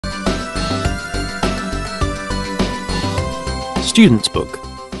Student's Book,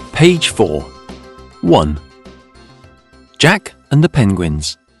 page 4. 1. Jack and the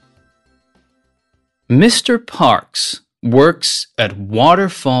Penguins. Mr. Parks works at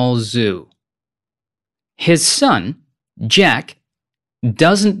Waterfall Zoo. His son, Jack,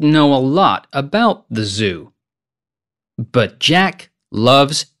 doesn't know a lot about the zoo. But Jack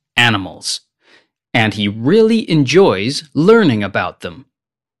loves animals, and he really enjoys learning about them.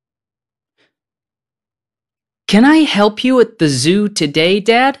 "Can I help you at the zoo today,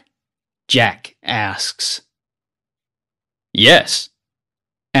 Dad?" Jack asks. "Yes,"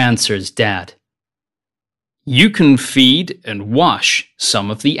 answers Dad. "You can feed and wash some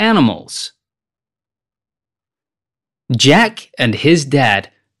of the animals." Jack and his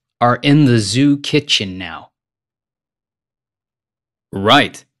dad are in the zoo kitchen now.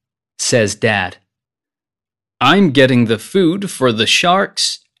 "Right," says Dad. "I'm getting the food for the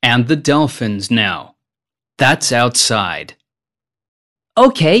sharks and the dolphins now. That's outside."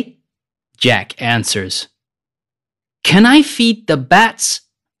 "Okay," Jack answers. "Can I feed the bats,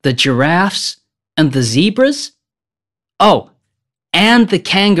 the giraffes, and the zebras? Oh, and the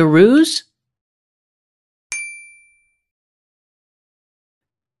kangaroos?"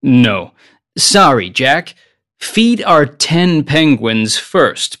 "No, sorry, Jack. Feed our 10 penguins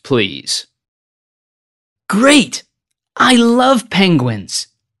first, please." "Great! I love penguins,"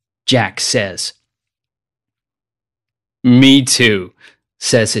 Jack says. "Me too,"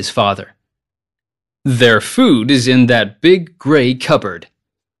 says his father. "Their food is in that big gray cupboard."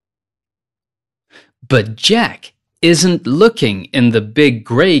 But Jack isn't looking in the big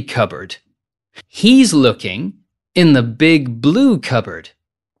gray cupboard. He's looking in the big blue cupboard.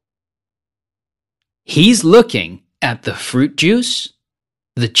 He's looking at the fruit juice,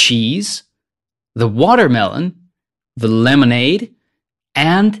 the cheese, the watermelon, the lemonade,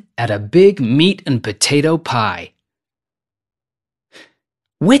 and at a big meat and potato pie.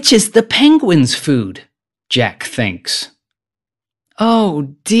 "Which is the penguin's food?" Jack thinks.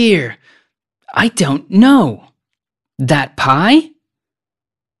 "Oh dear, I don't know. That pie?"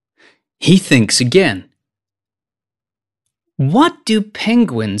 He thinks again. What do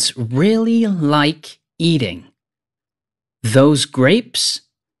penguins really like eating? Those grapes?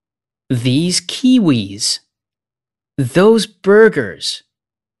 These kiwis? Those burgers?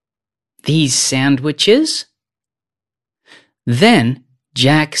 These sandwiches? Then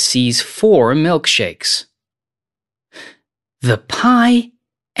Jack sees 4 milkshakes. The pie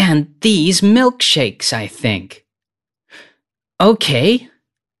and these milkshakes, I think. Okay,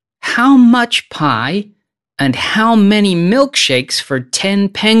 how much pie and how many milkshakes for 10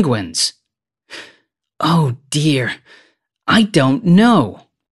 penguins? Oh dear, I don't know.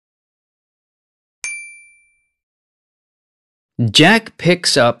 Jack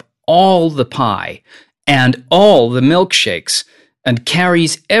picks up all the pie and all the milkshakes and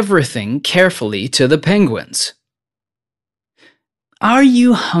carries everything carefully to the penguins. "Are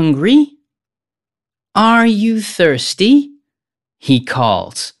you hungry? Are you thirsty?" he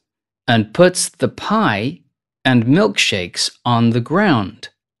calls, and puts the pie and milkshakes on the ground.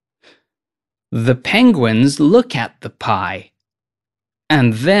 The penguins look at the pie,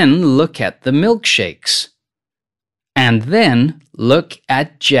 and then look at the milkshakes, and then look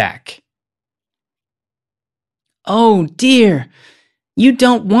at Jack. "Oh dear, you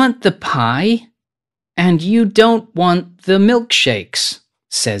don't want the pie, and you don't want the milkshakes,"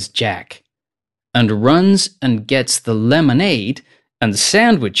 says Jack, and runs and gets the lemonade and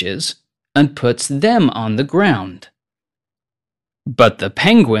sandwiches and puts them on the ground. But the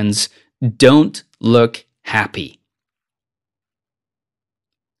penguins don't look happy.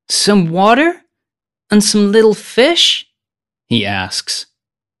 "Some water and some little fish?" he asks.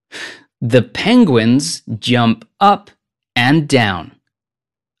 The penguins jump up and down,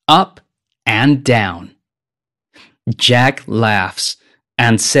 up and down. Jack laughs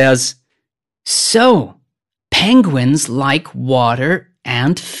and says, "So, penguins like water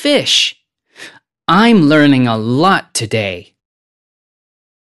and fish. I'm learning a lot today."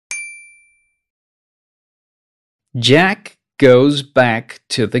 Jack goes back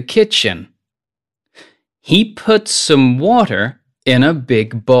to the kitchen. He puts some water in a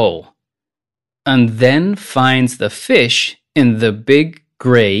big bowl, and then finds the fish in the big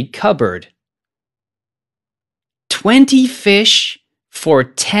gray cupboard. 20 fish for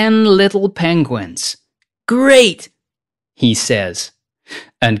 10 little penguins. Great, he says,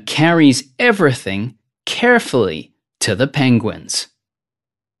 and carries everything carefully to the penguins.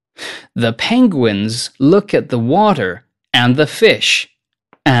 The penguins look at the water and the fish,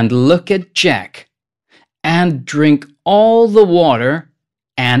 and look at Jack, and drink all the water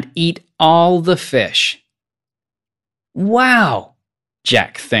and eat all the fish. Wow,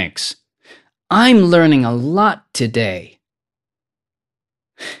 Jack thinks. I'm learning a lot today.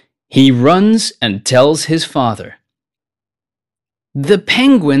 He runs and tells his father. The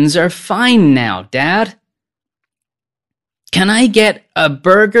penguins are fine now, Dad. Can I get a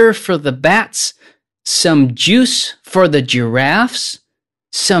burger for the bats, some juice for the giraffes,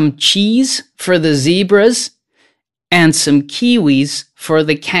 some cheese for the zebras, and some kiwis for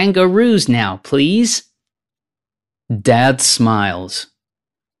the kangaroos now, please? Dad smiles.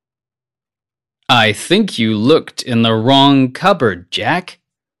 I think you looked in the wrong cupboard, Jack.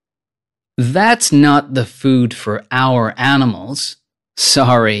 That's not the food for our animals.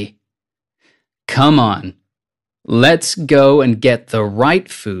 Sorry. Come on. Let's go and get the right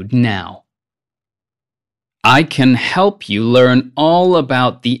food now. I can help you learn all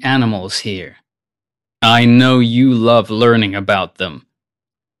about the animals here. I know you love learning about them.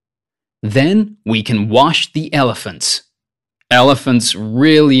 Then we can wash the elephants. Elephants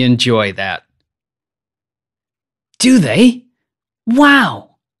really enjoy that. Do they?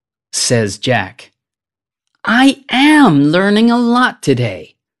 Wow, says Jack. I am learning a lot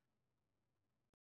today.